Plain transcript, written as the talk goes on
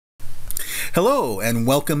Hello and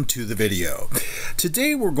welcome to the video.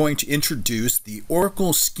 Today we're going to introduce the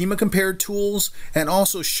Oracle Schema Compare tools and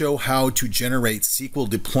also show how to generate SQL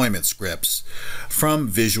deployment scripts from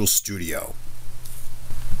Visual Studio.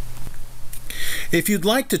 If you'd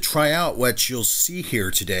like to try out what you'll see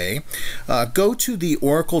here today, go to the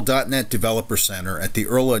Oracle.net Developer Center at the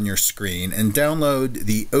URL on your screen and download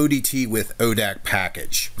the ODT with ODAC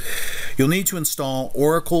package. You'll need to install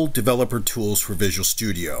Oracle Developer Tools for Visual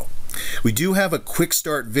Studio. We do have a quick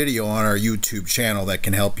start video on our YouTube channel that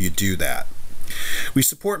can help you do that. We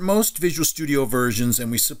support most Visual Studio versions and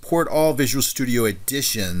we support all Visual Studio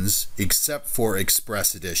editions except for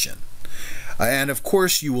Express Edition. And of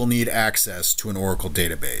course you will need access to an Oracle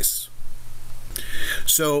database.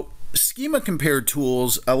 So Schema Compare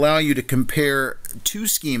tools allow you to compare two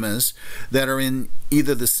schemas that are in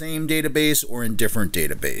either the same database or in different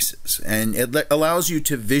databases. And it allows you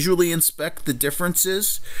to visually inspect the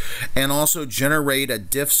differences and also generate a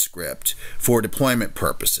diff script for deployment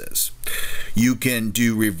purposes. You can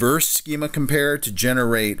do reverse Schema Compare to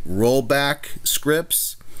generate rollback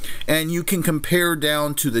scripts, and you can compare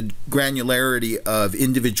down to the granularity of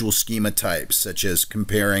individual schema types, such as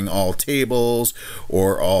comparing all tables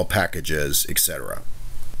or all packages, etc.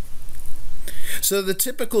 So the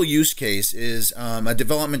typical use case is a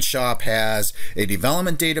development shop has a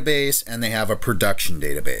development database and they have a production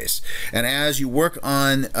database. And as you work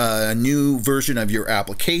on a new version of your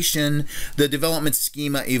application, the development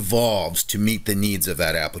schema evolves to meet the needs of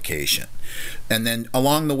that application. And then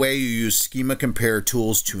along the way you use Schema Compare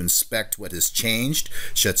tools to inspect what has changed,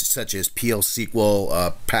 such as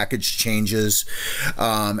PL/SQL package changes.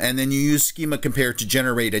 And then you use Schema Compare to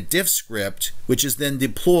generate a diff script, which is then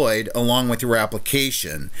deployed along with your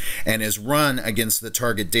application and is run against the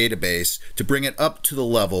target database to bring it up to the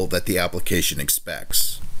level that the application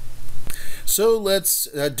expects. So let's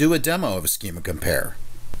do a demo of a Schema Compare.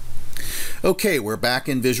 Okay, we're back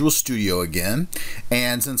in Visual Studio again,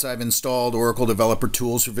 and since I've installed Oracle Developer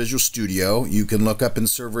Tools for Visual Studio, you can look up in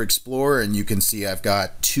Server Explorer and you can see I've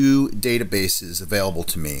got two databases available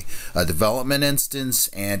to me, a development instance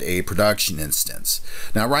and a production instance.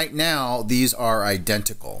 Now right now these are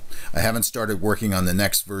identical. I haven't started working on the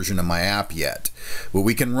next version of my app yet, but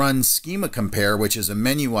we can run Schema Compare, which is a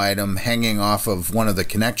menu item hanging off of one of the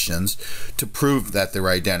connections, to prove that they're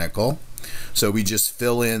identical. So we just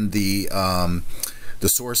fill in the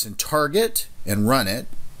source and target and run it,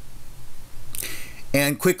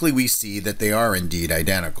 and quickly we see that they are indeed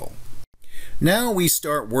identical. Now we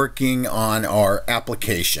start working on our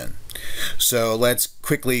application. So let's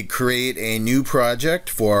quickly create a new project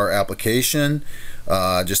for our application,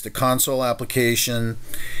 just a console application.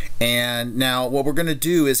 And now what we're going to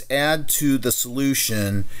do is add to the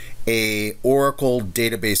solution a Oracle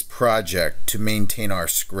database project to maintain our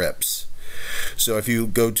scripts. So if you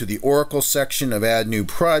go to the Oracle section of Add New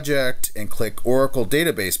Project and click Oracle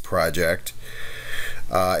Database Project,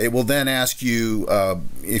 it will then ask you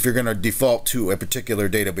if you're going to default to a particular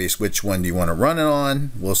database, which one do you want to run it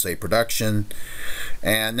on. We'll say Production.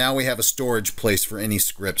 And now we have a storage place for any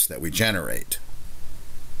scripts that we generate.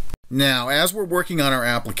 Now, as we're working on our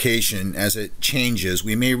application, as it changes,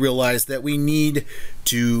 we may realize that we need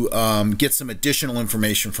to get some additional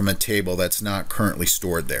information from a table that's not currently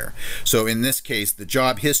stored there. So in this case, the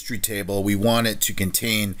job history table, we want it to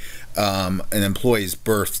contain an employee's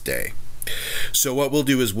birthday. So what we'll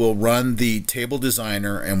do is we'll run the table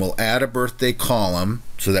designer and we'll add a birthday column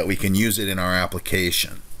so that we can use it in our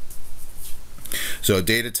application. So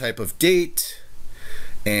data type of date,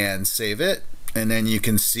 and save it. And then you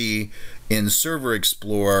can see in Server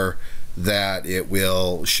Explorer that it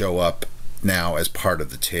will show up now as part of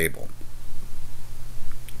the table.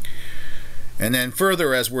 And then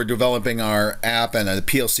further, as we're developing our app and the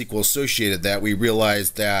PL/SQL associated that, we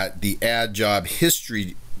realize that the add job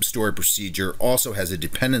history stored procedure also has a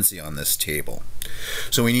dependency on this table.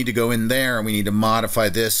 So we need to go in there and we need to modify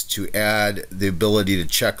this to add the ability to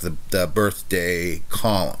check the birthday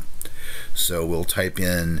column. So we'll type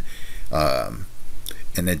in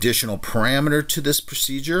an additional parameter to this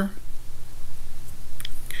procedure.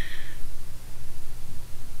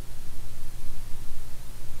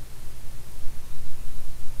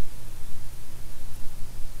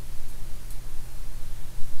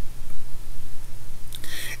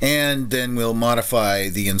 And then we'll modify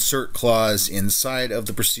the insert clause inside of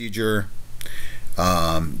the procedure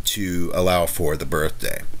to allow for the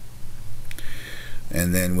birthday.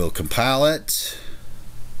 And then we'll compile it.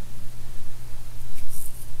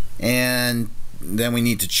 And then we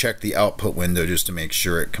need to check the output window just to make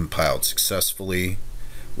sure it compiled successfully,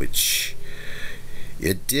 which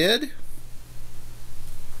it did.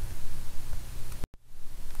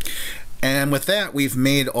 And with that, we've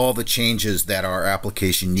made all the changes that our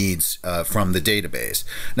application needs from the database.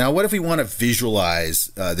 Now, what if we want to visualize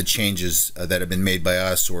the changes that have been made by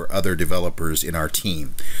us or other developers in our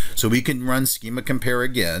team? So we can run Schema Compare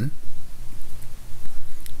again.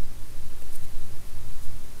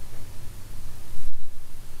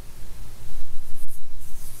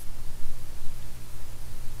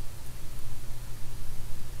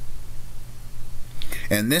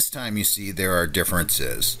 And this time you see there are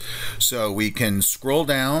differences. So we can scroll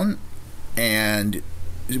down and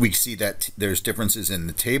we see that there's differences in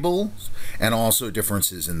the tables and also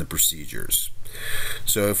differences in the procedures.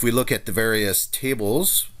 So if we look at the various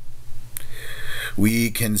tables,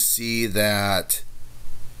 we can see that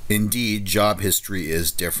indeed job history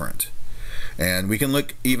is different. And we can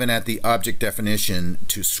look even at the object definition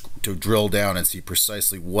to drill down and see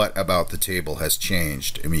precisely what about the table has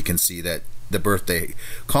changed. And we can see that the birthday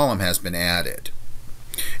column has been added.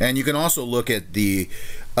 And you can also look at the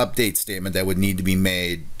update statement that would need to be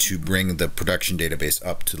made to bring the production database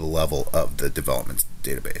up to the level of the development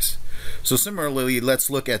database. So similarly, let's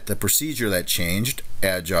look at the procedure that changed,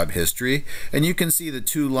 add job history, and you can see the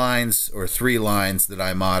 2 lines or 3 lines that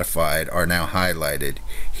I modified are now highlighted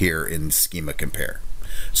here in Schema Compare.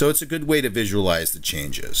 So it's a good way to visualize the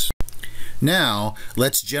changes. Now,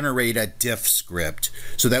 let's generate a diff script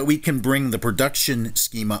so that we can bring the production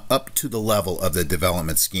schema up to the level of the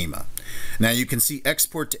development schema. Now, you can see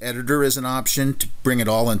export to editor is an option to bring it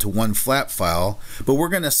all into one flat file, but we're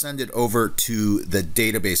going to send it over to the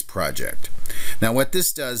database project. Now, what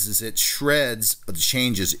this does is it shreds the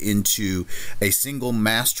changes into a single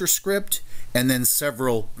master script and then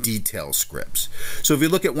several detail scripts. So if you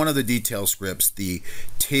look at one of the detail scripts, the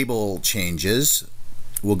table changes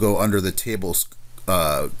will go under the tables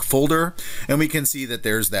folder, and we can see that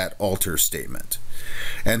there's that alter statement.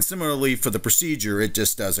 And similarly for the procedure, it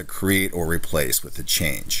just does a create or replace with the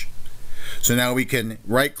change. So now we can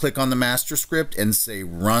right click on the master script and say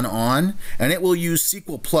run on, and it will use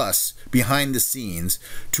SQL Plus behind the scenes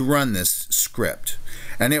to run this script.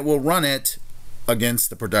 And it will run it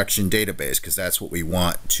against the production database because that's what we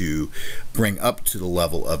want to bring up to the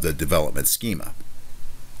level of the development schema.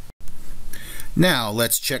 Now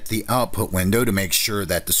let's check the output window to make sure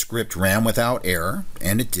that the script ran without error,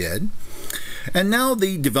 and it did. And now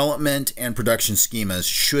the development and production schemas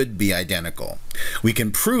should be identical. We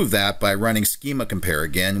can prove that by running Schema Compare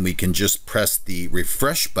again. We can just press the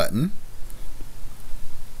refresh button.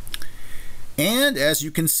 And as you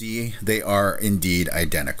can see, they are indeed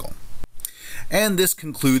identical. And this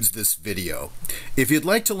concludes this video. If you'd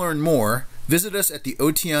like to learn more, visit us at the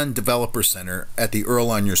OTN Developer Center at the URL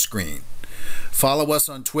on your screen. Follow us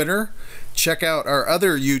on Twitter, check out our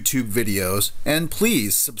other YouTube videos, and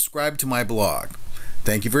please subscribe to my blog.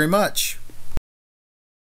 Thank you very much.